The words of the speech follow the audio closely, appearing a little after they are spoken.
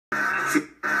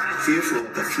Fearful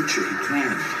of the future he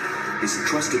planned, his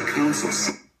trusted counsel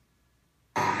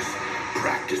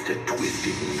practiced a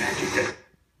twisted magic that...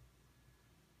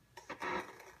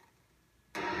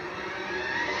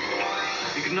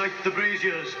 Ignite the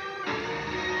braziers.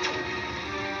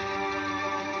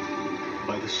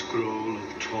 By the scroll of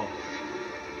Thoth,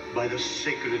 by the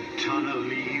sacred Tana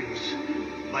leaves,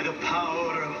 by the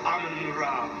power of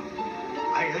Amun-Ra,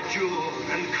 I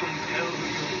adjure and compel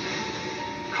you.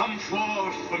 Come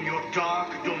forth from your dark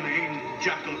domain,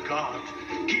 Jackal God,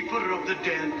 keeper of the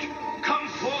dead. Come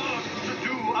forth to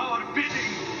do our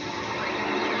bidding.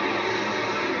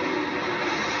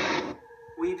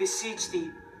 We beseech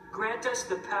thee, grant us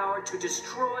the power to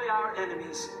destroy our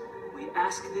enemies. We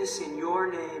ask this in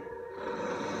your name.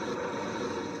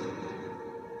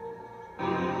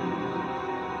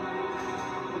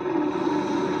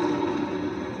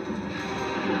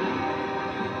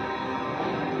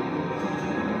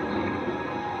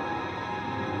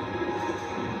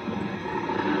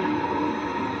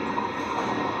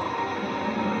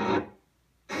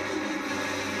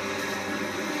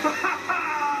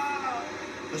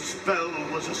 The spell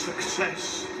was a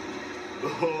success.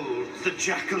 Behold, the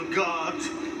Jackal God,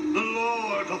 the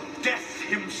Lord of Death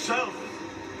himself.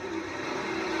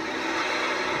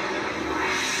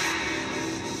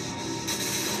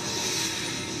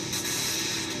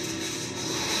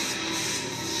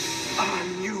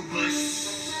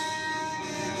 Anubis.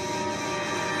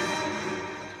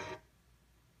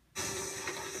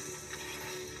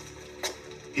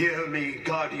 Hear me,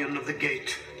 Guardian of the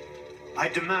Gate. I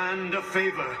demand a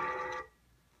favor.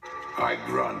 I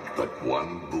grant but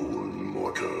one boon,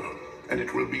 mortal, and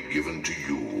it will be given to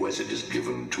you as it is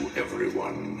given to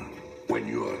everyone when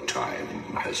your time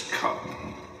has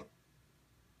come.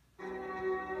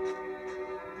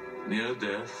 Near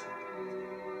death,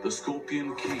 the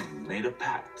Scorpion King made a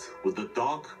pact with the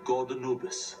dark god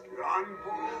Anubis,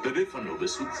 that if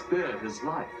Anubis would spare his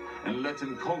life and let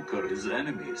him conquer his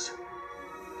enemies,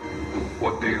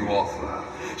 what do you offer?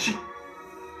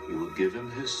 he would give him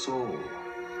his soul.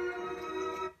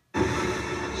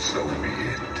 So be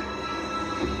it.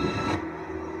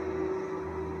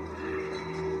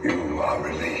 You are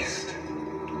released.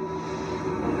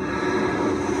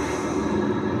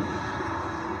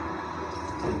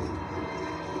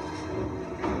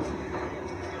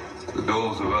 The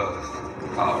doors of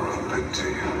Earth are open to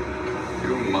you.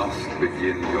 You must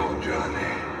begin your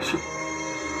journey.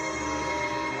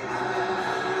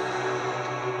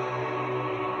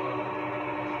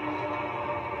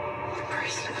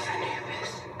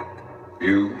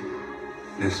 You,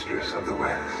 mistress of the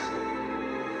West.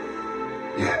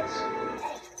 Yes.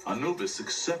 Anubis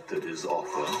accepted his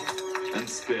offer and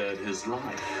spared his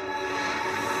life.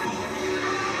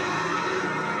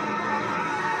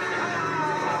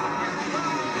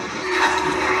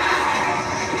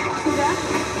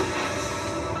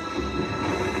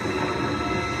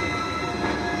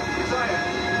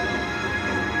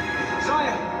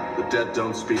 Zaya! The dead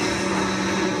don't speak.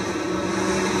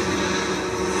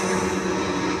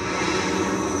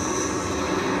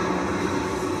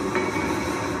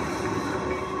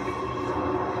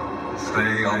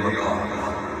 Stay on the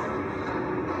path.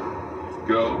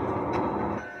 Go.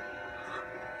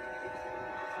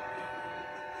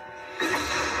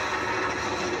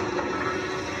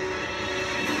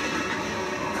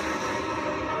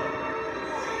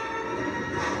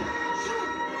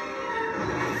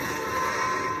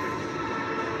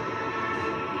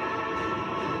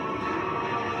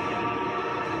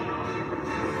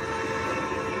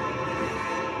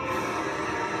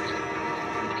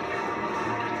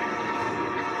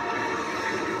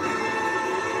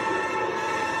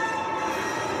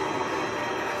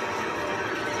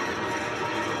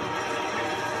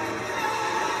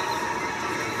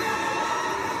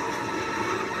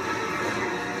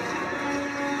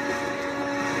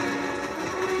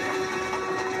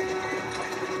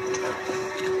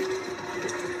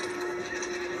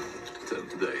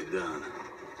 Day done.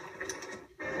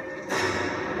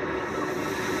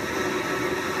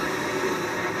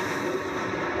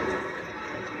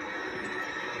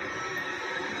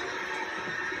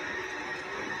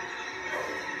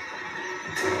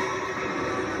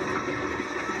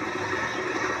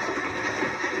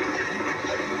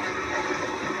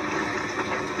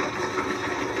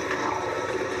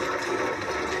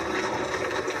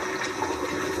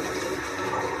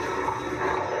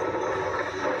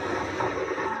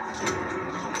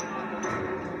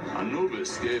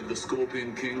 Anubis gave the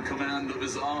Scorpion King command of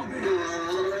his army.